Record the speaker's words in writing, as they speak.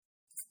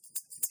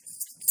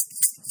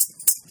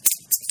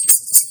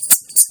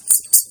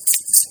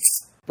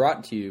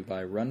Brought to you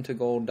by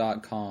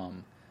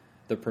runtogold.com,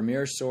 the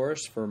premier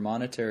source for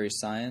monetary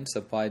science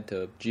applied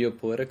to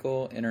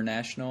geopolitical,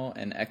 international,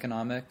 and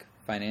economic,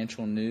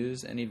 financial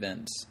news and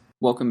events.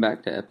 Welcome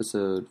back to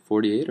episode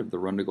 48 of the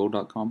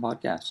runtogold.com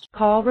podcast.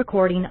 Call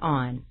recording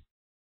on.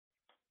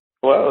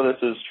 Hello,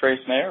 this is Trace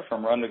Mayer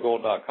from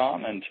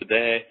runtogold.com, and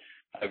today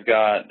I've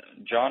got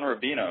John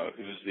Rubino,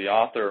 who's the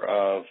author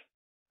of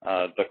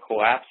The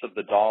Collapse of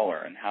the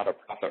Dollar and How to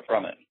Profit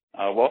from It.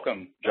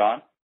 Welcome,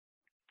 John.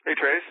 Hey,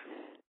 Trace.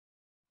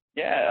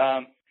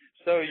 Yeah,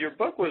 so your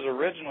book was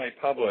originally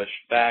published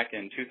back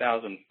in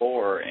 2004,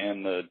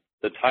 and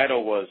the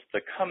title was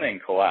The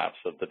Coming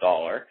Collapse of the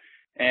Dollar.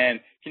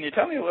 And can you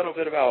tell me a little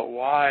bit about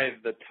why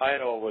the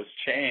title was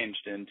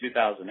changed in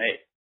 2008?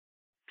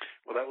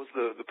 Well, that was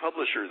the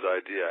publisher's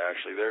idea,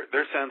 actually.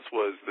 Their sense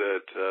was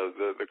that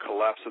the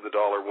collapse of the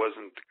dollar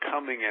wasn't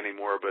coming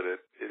anymore, but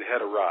it had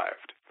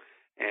arrived.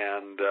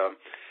 And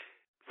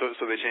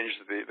so they changed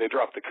they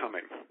dropped the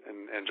coming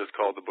and just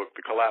called the book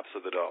The Collapse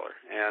of the Dollar.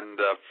 And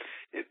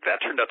that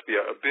turned out to be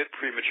a bit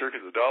premature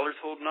because the dollar's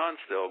holding on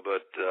still,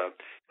 but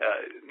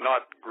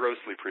not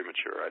grossly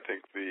premature. I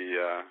think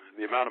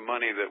the amount of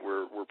money that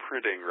we're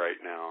printing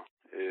right now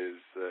is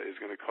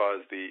going to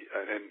cause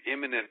an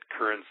imminent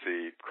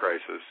currency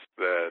crisis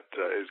that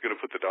is going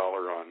to put the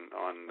dollar on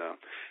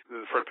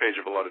the front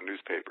page of a lot of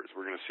newspapers.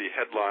 We're going to see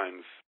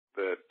headlines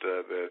that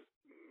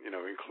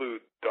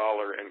include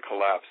dollar and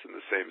collapse in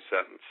the same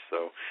sentence.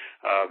 So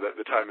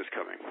the time is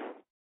coming.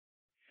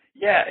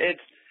 Yeah,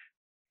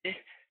 it's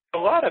a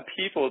lot of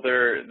people.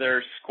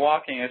 They're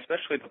squawking,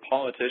 especially the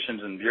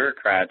politicians and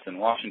bureaucrats in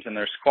Washington.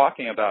 They're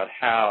squawking about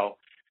how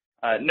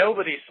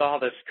nobody saw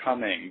this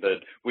coming, that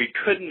we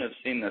couldn't have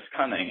seen this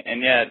coming,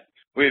 and yet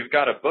we've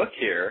got a book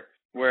here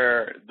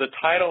where the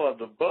title of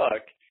the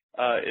book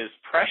is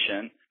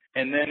prescient,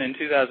 and then in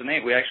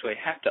 2008 we actually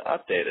have to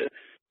update it.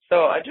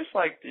 So I'd just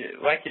like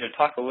you to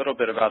talk a little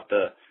bit about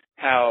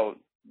how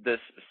this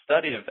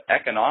study of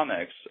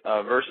economics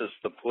versus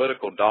the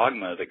political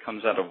dogma that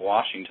comes out of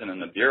Washington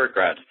and the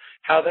bureaucrats,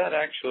 how that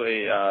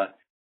actually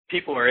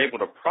people are able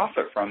to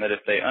profit from it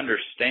if they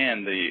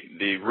understand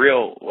the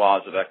real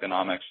laws of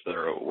economics that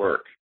are at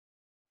work.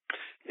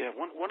 Yeah,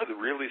 one of the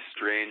really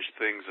strange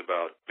things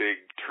about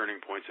big turning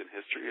points in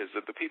history is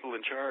that the people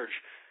in charge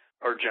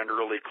are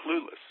generally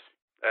clueless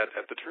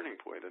at the turning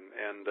point,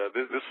 and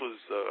this was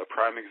a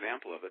prime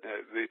example of it.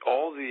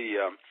 All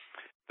the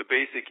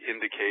basic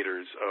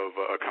indicators of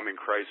a coming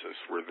crisis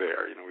were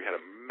there. We had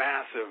a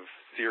massive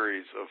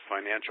series of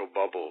financial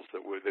bubbles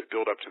that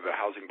built up to the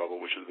housing bubble,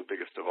 which is the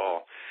biggest of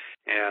all,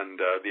 and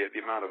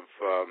the amount of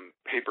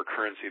paper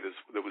currency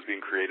that was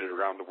being created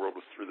around the world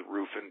was through the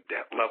roof, and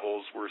debt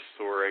levels were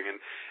soaring.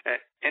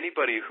 And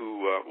anybody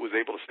who was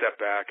able to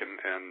step back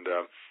and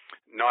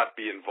not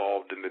be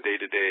involved in the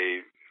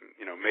day-to-day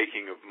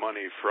making of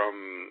money from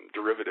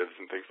derivatives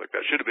and things like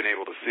that should have been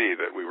able to see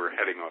that we were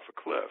heading off a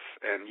cliff.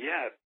 And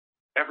yet,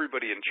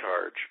 everybody in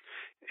charge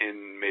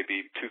in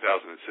maybe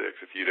 2006,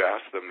 if you'd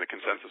asked them, the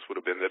consensus would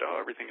have been that,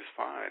 everything is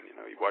fine.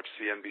 You watch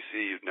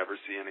CNBC, you'd never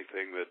see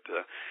anything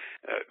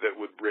that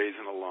would raise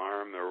an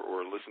alarm,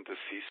 or listen to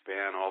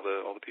C-SPAN. All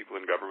the people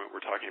in government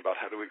were talking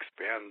about how to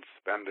expand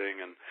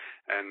spending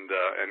and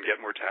get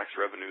more tax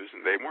revenues,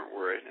 and they weren't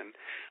worried. And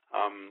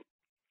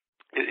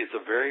it's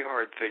a very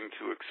hard thing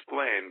to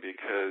explain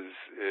because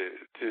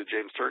to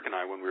James Turk and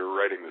I, when we were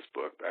writing this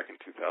book back in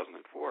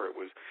 2004, it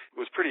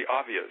was pretty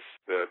obvious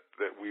that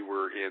we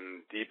were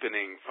in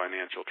deepening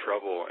financial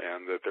trouble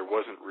and that there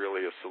wasn't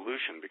really a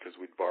solution because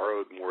we'd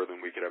borrowed more than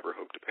we could ever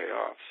hope to pay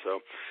off.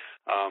 So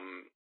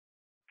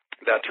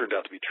that turned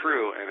out to be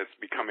true, and it's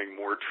becoming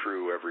more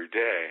true every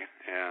day.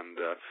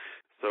 And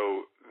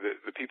so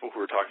the people who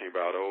are talking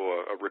about,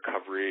 a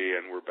recovery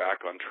and we're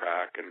back on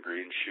track and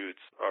green shoots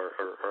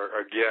are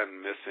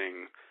again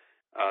missing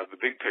the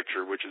big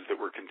picture, which is that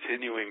we're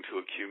continuing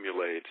to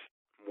accumulate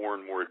more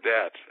and more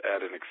debt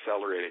at an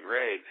accelerating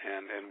rate,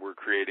 and we're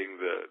creating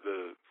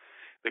the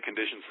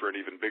conditions for an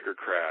even bigger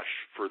crash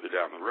further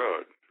down the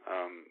road.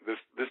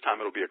 This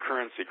time it'll be a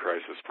currency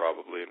crisis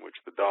probably, in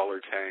which the dollar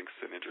tanks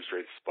and interest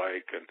rates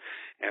spike and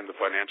the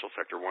financial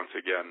sector once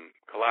again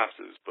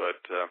collapses,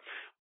 but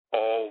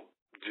all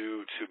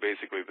due to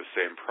basically the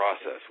same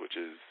process, which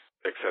is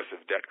excessive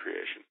debt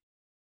creation.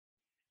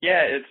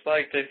 Yeah, it's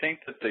like they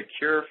think that the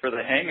cure for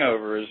the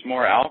hangover is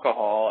more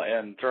alcohol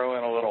and throw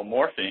in a little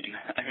morphine.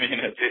 I mean,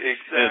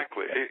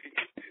 exactly.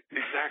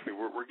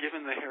 We're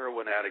giving the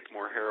heroin addict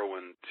more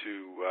heroin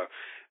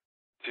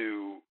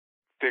to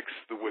fix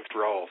the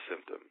withdrawal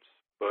symptoms,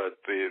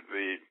 but the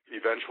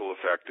eventual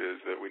effect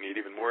is that we need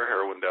even more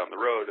heroin down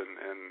the road,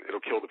 and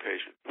it'll kill the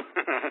patient.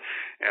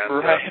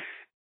 Right.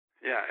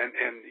 Yeah, and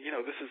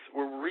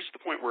we're reached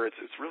the point where it's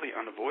really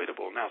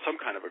unavoidable now.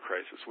 Some kind of a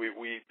crisis.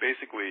 We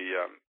basically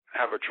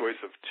have a choice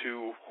of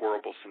two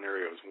horrible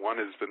scenarios. One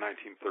is the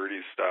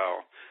 1930s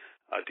style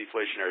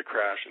deflationary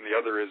crash, and the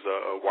other is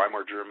a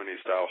Weimar Germany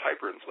style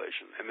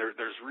hyperinflation. And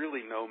there's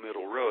really no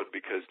middle road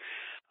because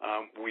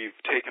we've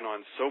taken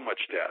on so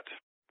much debt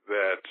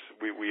that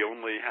we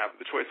only have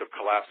the choice of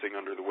collapsing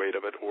under the weight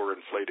of it or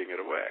inflating it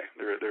away.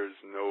 There's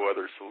no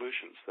other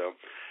solution. So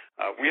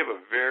we have a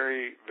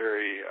very,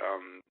 very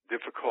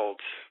difficult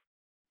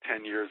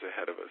 10 years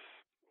ahead of us,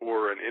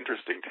 or an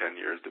interesting 10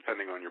 years,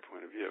 depending on your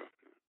point of view.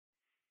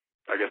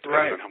 I guess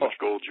depending on how much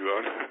gold you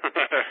own.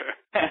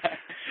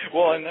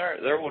 Well, and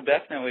there will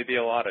definitely be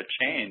a lot of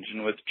change,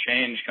 and with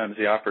change comes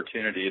the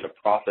opportunity to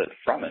profit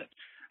from it.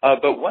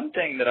 But one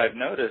thing that I've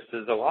noticed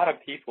is a lot of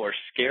people are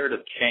scared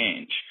of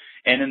change.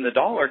 And in the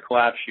dollar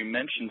collapse, you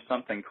mentioned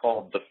something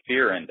called the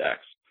fear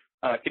index.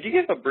 Could you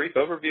give a brief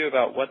overview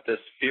about what this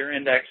fear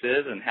index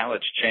is and how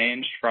it's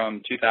changed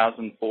from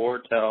 2004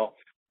 till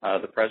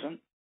the present?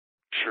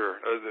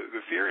 Sure. The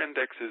fear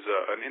index is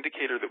an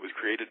indicator that was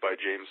created by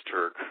James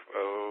Turk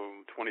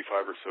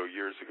 25 or so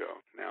years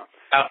ago now.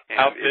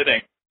 How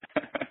fitting.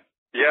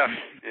 Yeah.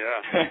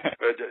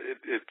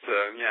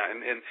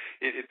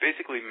 It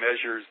basically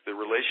measures the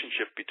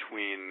relationship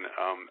between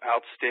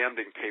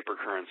outstanding paper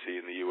currency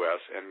in the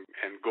U.S.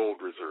 and gold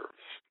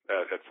reserves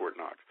at Fort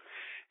Knox.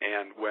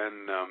 And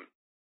when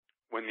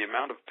the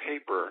amount of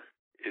paper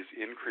is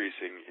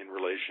increasing in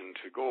relation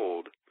to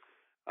gold,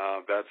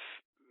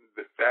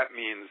 that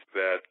means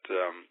that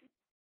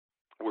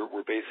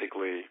we're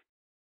basically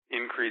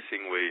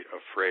increasingly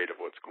afraid of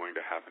what's going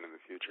to happen in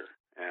the future.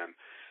 And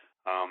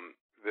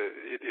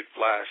it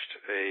flashed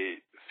a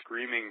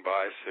screaming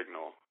buy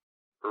signal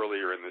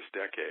earlier in this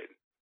decade.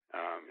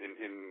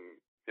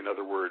 In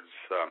other words,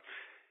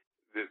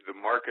 the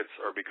markets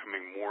are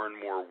becoming more and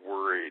more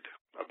worried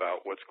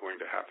about what's going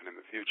to happen in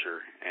the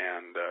future,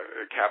 and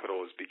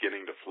capital is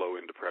beginning to flow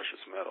into precious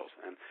metals.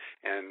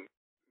 And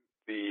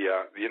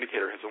the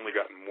indicator has only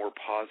gotten more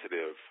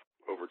positive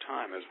over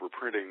time as we're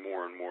printing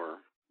more and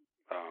more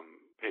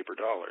paper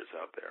dollars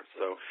out there.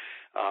 So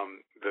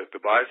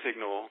the buy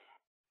signal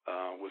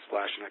was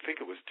flashing, I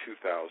think it was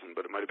 2000,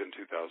 but it might have been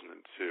 2002,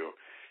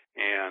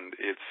 and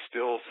it's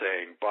still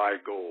saying buy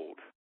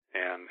gold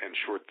and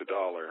short the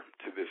dollar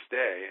to this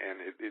day,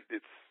 and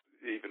it's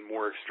even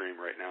more extreme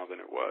right now than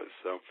it was.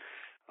 So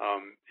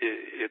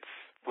it's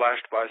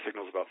flashed buy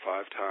signals about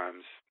 5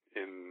 times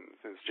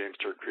since James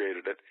Turk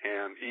created it,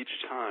 and each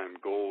time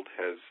gold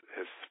has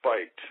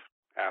spiked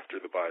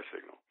after the buy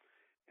signal.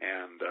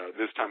 And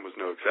this time was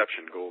no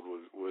exception. Gold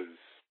was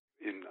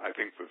in, I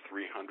think, the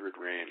 300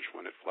 range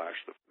when it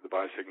flashed the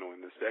buy signal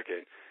in this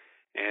decade,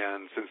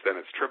 and since then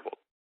it's tripled.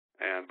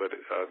 But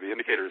the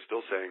indicator is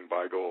still saying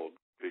buy gold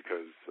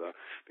because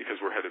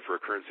we're headed for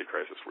a currency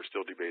crisis. We're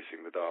still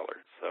debasing the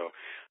dollar. So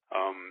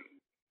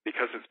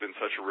because it's been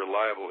such a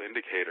reliable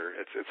indicator,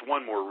 it's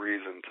one more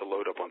reason to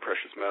load up on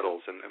precious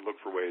metals and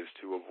look for ways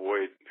to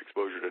avoid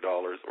exposure to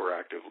dollars or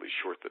actively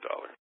short the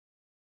dollar.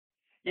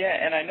 Yeah,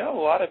 and I know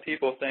a lot of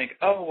people think,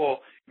 oh, well,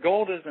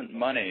 gold isn't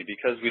money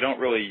because we don't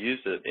really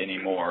use it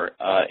anymore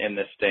in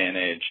this day and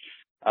age.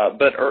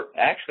 But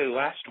actually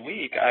last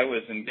week I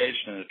was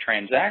engaged in a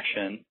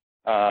transaction,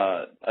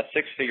 a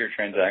 6-figure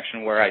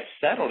transaction where I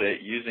settled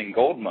it using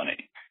gold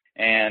money.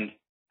 And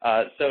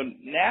so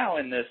now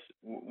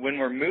when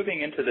we're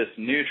moving into this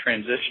new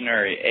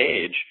transitionary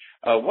age,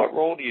 what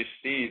role do you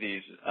see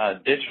these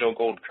digital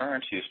gold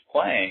currencies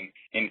playing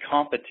in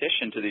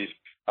competition to these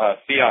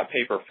fiat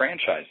paper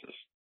franchises?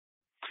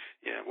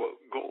 Yeah, well,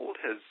 gold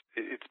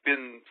it's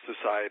been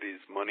society's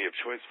money of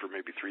choice for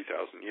maybe 3,000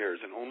 years,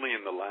 and only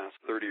in the last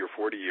 30 or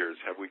 40 years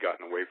have we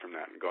gotten away from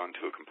that and gone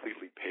to a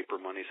completely paper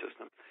money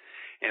system.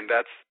 And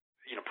that's,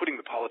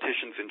 putting the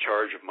politicians in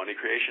charge of money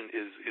creation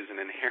is an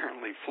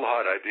inherently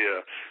flawed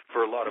idea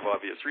for a lot of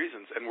obvious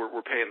reasons, and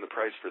we're paying the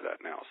price for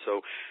that now.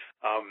 So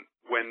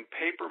when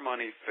paper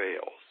money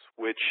fails,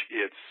 which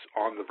it's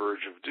on the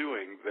verge of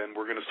doing, then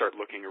we're going to start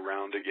looking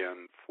around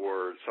again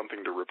for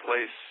something to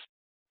replace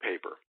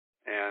paper.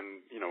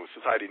 And,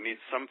 society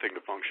needs something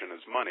to function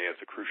as money, as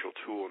a crucial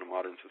tool in a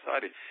modern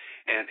society.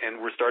 And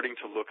we're starting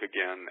to look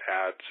again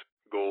at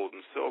gold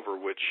and silver,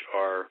 which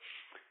are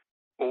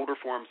older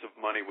forms of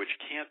money which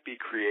can't be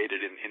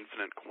created in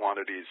infinite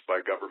quantities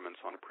by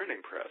governments on a printing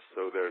press.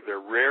 So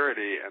their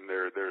rarity and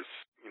their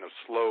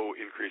slow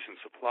increase in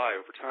supply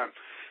over time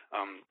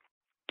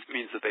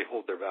means that they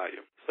hold their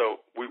value.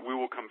 So we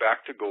will come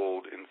back to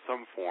gold in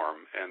some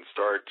form and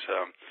start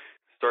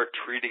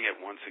treating it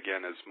once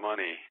again as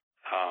money.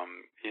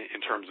 In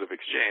terms of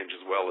exchange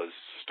as well as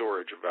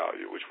storage of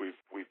value, which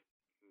we've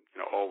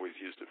always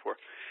used it for.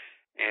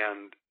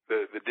 And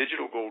the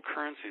digital gold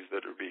currencies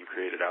that are being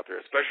created out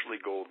there, especially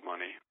gold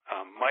money,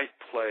 might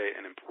play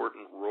an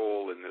important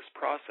role in this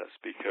process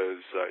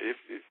because if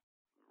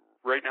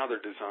right now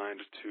they're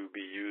designed to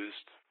be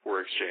used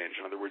for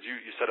exchange. In other words, you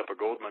set up a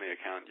gold money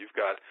account, you've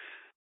got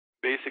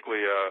basically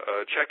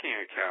a checking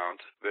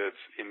account that's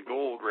in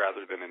gold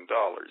rather than in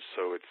dollars,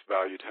 so its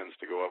value tends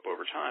to go up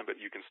over time, but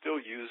you can still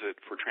use it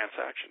for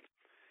transactions.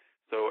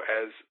 So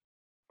as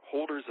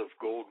holders of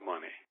gold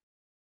money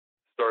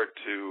start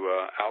to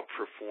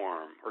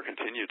outperform or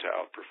continue to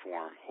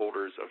outperform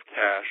holders of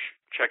cash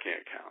checking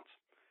accounts,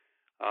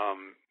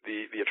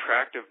 the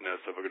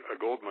attractiveness of a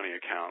gold money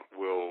account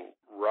will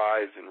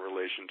rise in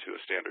relation to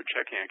a standard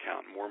checking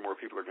account. More and more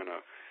people are going to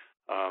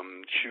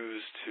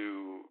choose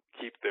to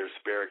keep their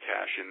spare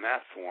cash in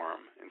that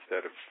form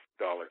instead of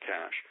dollar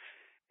cash.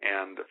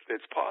 And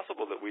it's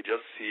possible that we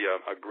just see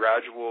a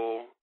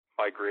gradual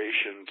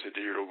migration to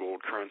digital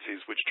gold currencies,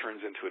 which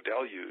turns into a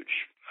deluge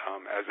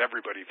as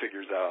everybody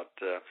figures out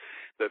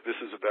that this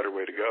is a better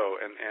way to go,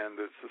 and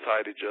that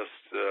society just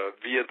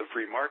via the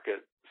free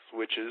market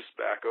switches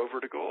back over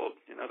to gold.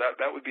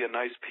 That would be a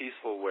nice,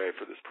 peaceful way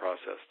for this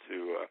process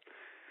to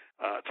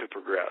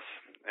progress.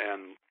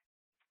 And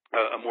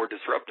a more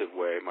disruptive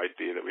way might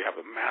be that we have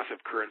a massive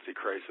currency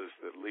crisis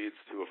that leads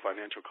to a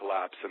financial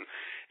collapse, and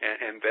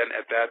then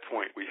at that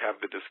point we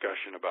have the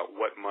discussion about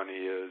what money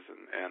is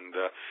and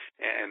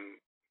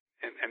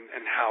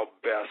how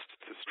best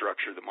to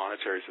structure the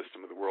monetary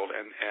system of the world,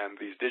 and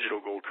these digital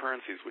gold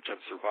currencies, which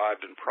have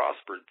survived and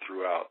prospered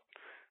throughout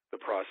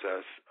the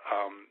process,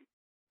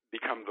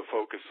 become the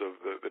focus of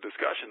the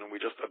discussion, and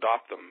we just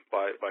adopt them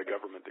by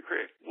government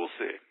decree. We'll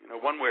see.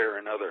 One way or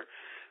another,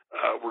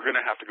 we're going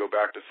to have to go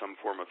back to some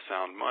form of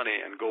sound money,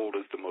 and gold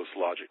is the most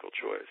logical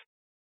choice.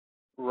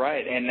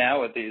 Right, and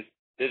now with these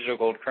digital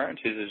gold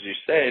currencies, as you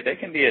say, they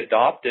can be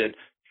adopted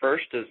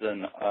first as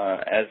an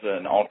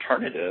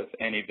alternative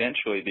and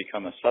eventually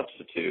become a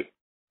substitute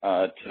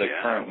to the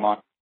current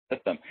monetary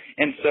system.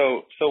 And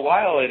so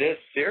while it is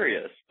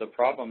serious, the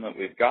problem that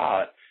we've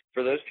got,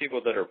 for those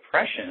people that are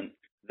prescient,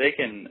 they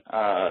can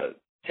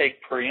take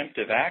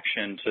preemptive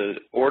action to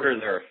order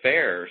their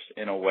affairs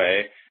in a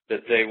way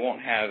that they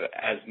won't have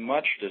as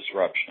much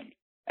disruption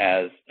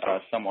as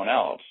someone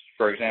else.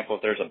 For example,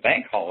 if there's a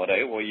bank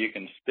holiday, well, you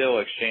can still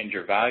exchange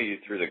your value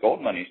through the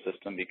gold money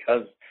system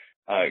because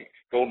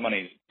gold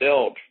money is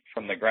built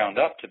from the ground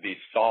up to be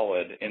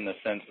solid in the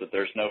sense that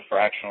there's no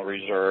fractional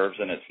reserves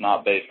and it's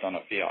not based on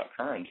a fiat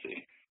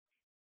currency.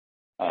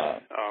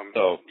 I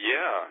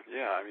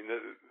mean,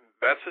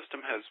 that system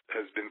has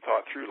been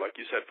thought through, like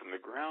you said, from the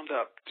ground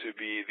up to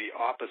be the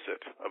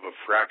opposite of a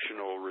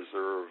fractional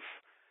reserve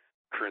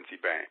currency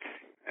bank.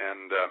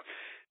 And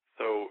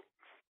so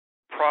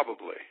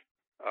probably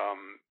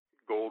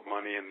gold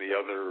money and the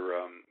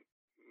other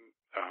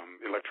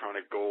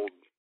electronic gold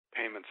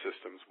payment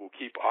systems will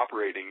keep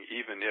operating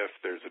even if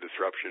there's a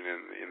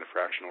disruption in the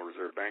fractional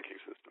reserve banking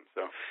system.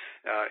 So,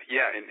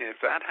 and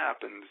if that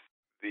happens,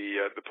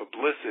 the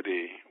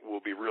publicity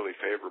will be really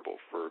favorable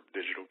for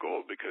digital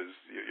gold, because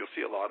you'll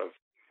see a lot of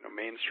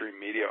mainstream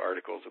media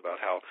articles about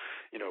how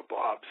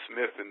Bob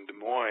Smith in Des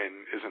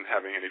Moines isn't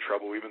having any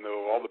trouble, even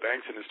though all the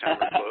banks in his town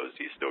are closed.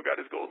 He's still got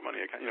his gold money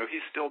account.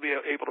 He's still be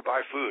able to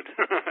buy food.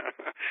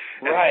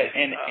 Right,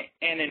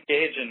 and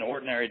engage in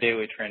ordinary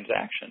daily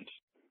transactions.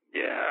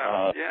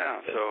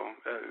 So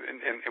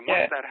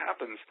once that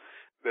happens,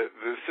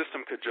 the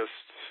system could just,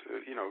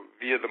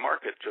 via the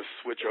market, just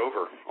switch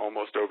over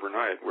almost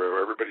overnight,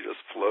 where everybody just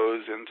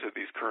flows into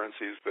these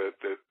currencies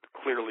that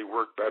clearly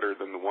work better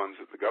than the ones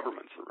that the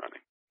governments are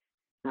running.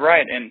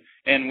 Right,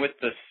 and with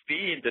the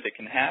speed that it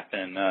can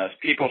happen,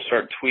 people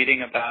start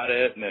tweeting about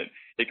it, and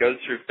it goes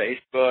through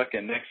Facebook,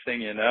 and next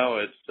thing you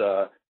know,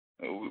 it's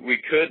we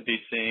could be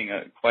seeing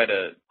quite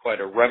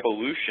a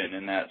revolution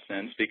in that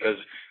sense, because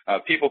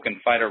people can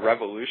fight a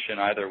revolution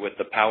either with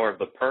the power of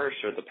the purse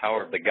or the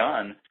power of the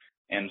gun.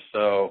 And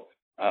so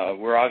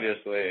we're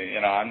obviously,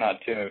 I'm not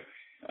too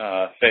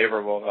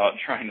favorable about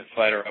trying to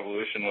fight a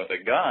revolution with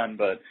a gun,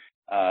 but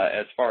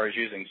as far as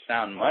using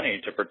sound money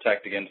to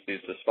protect against these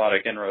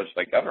despotic inroads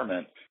by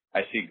government,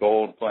 I see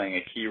gold playing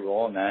a key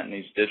role in that, and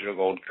these digital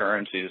gold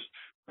currencies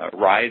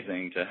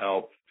rising to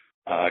help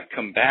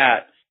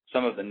combat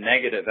some of the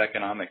negative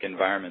economic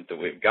environment that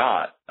we've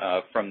got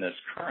from this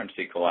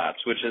currency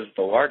collapse, which is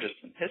the largest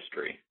in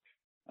history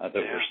that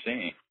we're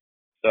seeing.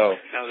 So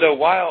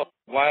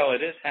while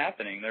it is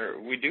happening,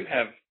 we do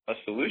have a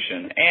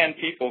solution, and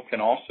people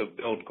can also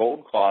build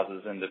gold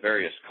clauses into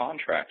various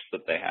contracts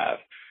that they have.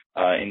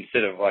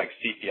 Instead of like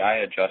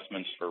CPI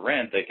adjustments for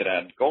rent, they could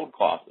add gold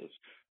clauses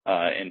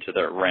into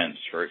their rents,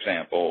 for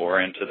example, or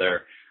into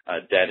their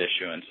debt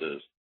issuances.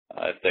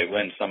 If they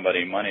lend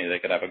somebody money, they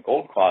could have a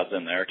gold clause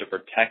in there to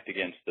protect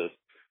against this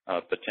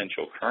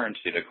potential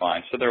currency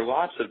decline. So there are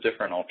lots of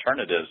different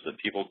alternatives that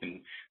people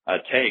can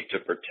take to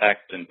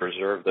protect and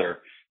preserve their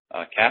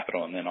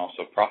capital and then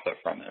also profit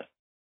from it.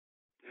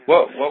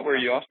 What were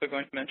you also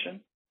going to mention?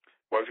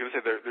 Well, I was going to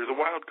say there's a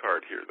wild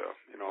card here, though,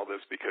 in all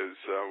this, because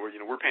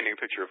we're painting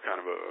a picture of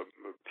kind of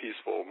a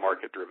peaceful,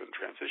 market-driven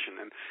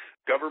transition, and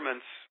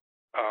governments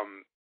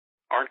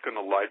aren't going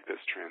to like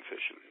this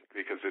transition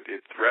because it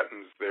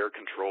threatens their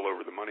control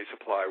over the money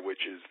supply,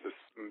 which is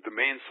the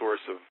main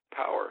source of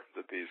power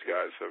that these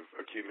guys have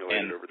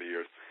accumulated over the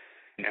years.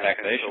 And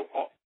taxation.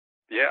 So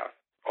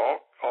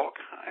all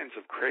kinds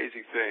of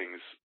crazy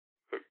things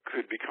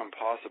could become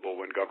possible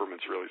when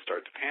governments really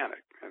start to panic,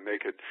 and they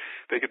could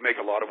make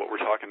a lot of what we're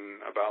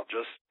talking about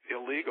just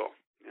illegal.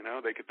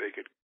 They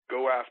could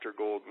go after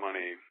gold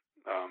money,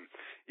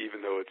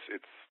 even though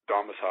it's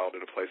domiciled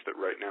in a place that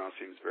right now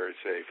seems very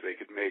safe. They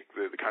could make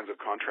the kinds of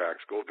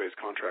contracts, gold-based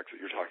contracts that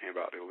you're talking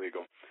about,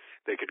 illegal.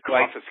 They could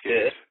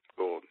confiscate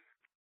gold.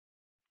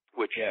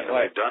 which like,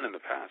 they've done in the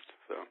past.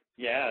 So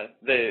yeah,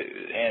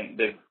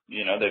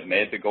 they've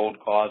made the gold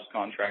clause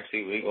contracts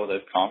illegal.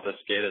 They've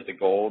confiscated the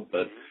gold,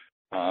 but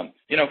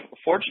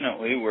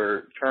fortunately,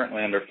 we're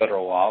currently under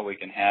federal law. We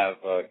can have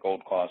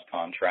gold clause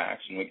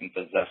contracts, and we can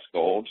possess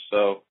gold.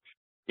 So,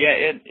 yeah,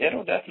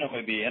 it'll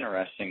definitely be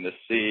interesting to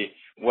see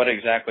what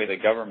exactly the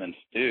governments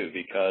do,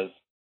 because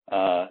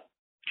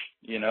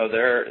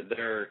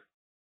their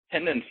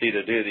tendency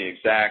to do the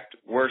exact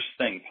worst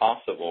thing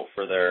possible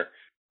for their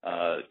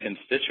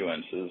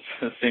constituents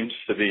seems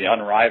to be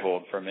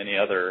unrivaled from any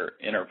other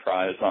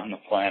enterprise on the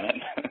planet.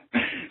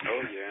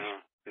 Oh yeah,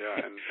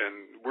 and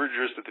we're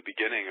just at the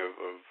beginning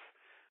of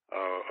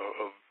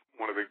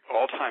one of the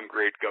all-time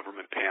great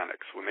government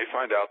panics when they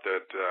find out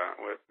that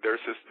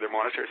their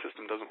monetary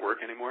system doesn't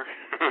work anymore.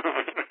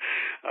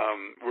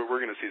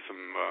 We're going to see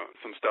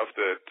some stuff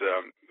that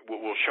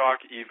will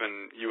shock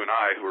even you and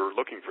I, who are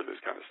looking for this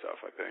kind of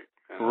stuff, I think.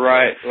 And,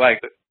 right,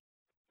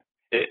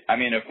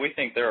 if we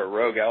think they're a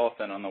rogue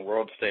elephant on the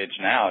world stage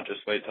now,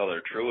 just wait till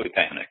they're truly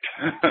panicked.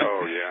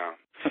 Oh yeah,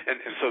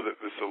 and so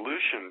the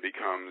solution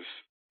becomes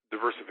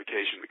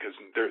diversification, because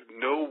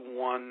no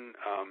one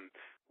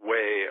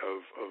way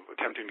of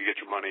attempting to get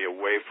your money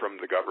away from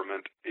the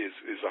government is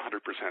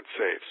 100%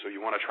 safe. So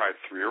you want to try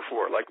 3 or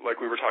 4, like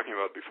we were talking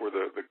about before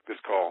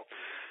this call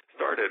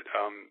started.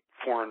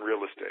 Foreign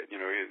real estate.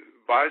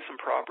 Buy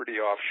some property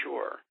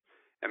offshore.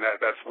 And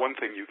that's one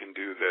thing you can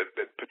do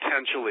that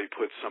potentially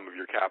puts some of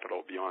your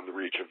capital beyond the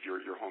reach of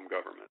your home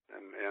government.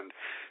 And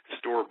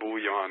store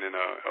bullion in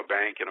a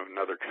bank in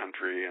another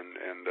country, and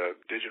a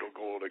digital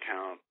gold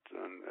account,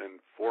 and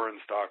foreign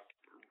stock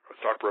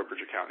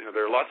brokerage account.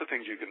 There are lots of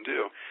things you can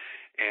do,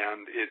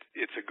 and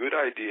it's a good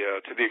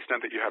idea, to the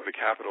extent that you have the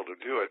capital to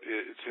do it,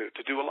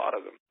 to do a lot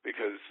of them,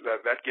 because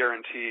that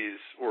guarantees,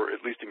 or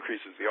at least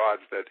increases the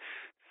odds that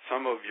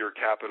some of your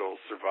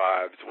capital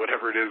survives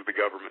whatever it is the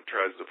government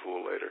tries to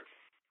fool later.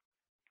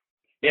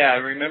 Yeah,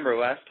 I remember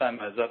last time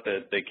I was up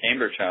at the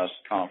Cambridge House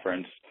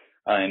conference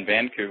in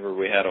Vancouver,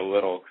 we had a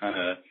little kind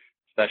of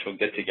special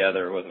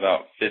get-together with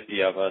about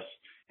 50 of us,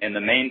 and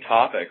the main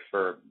topic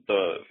for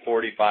the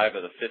 45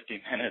 of the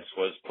 50 minutes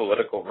was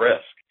political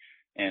risk.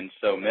 And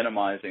so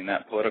minimizing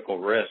that political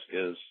risk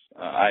is,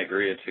 I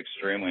agree, it's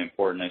extremely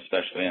important,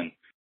 especially in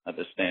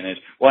this day and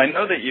age. Well, I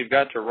know that you've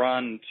got to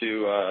run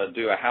to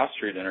do a House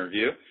Street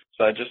interview,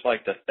 so I'd just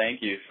like to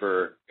thank you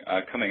for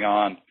coming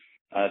on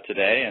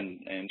today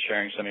and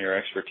sharing some of your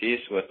expertise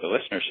with the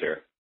listeners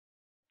here.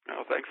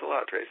 Oh, thanks a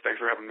lot, Trace. Thanks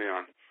for having me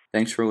on.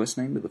 Thanks for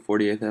listening to the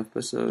 48th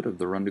episode of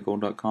the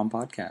RunToGold.com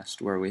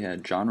podcast, where we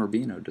had John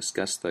Rubino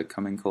discuss the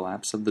coming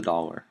collapse of the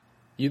dollar.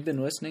 You've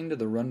been listening to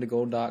the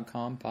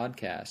RunToGold.com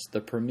podcast, the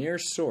premier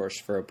source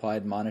for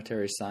applied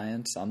monetary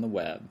science on the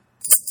web.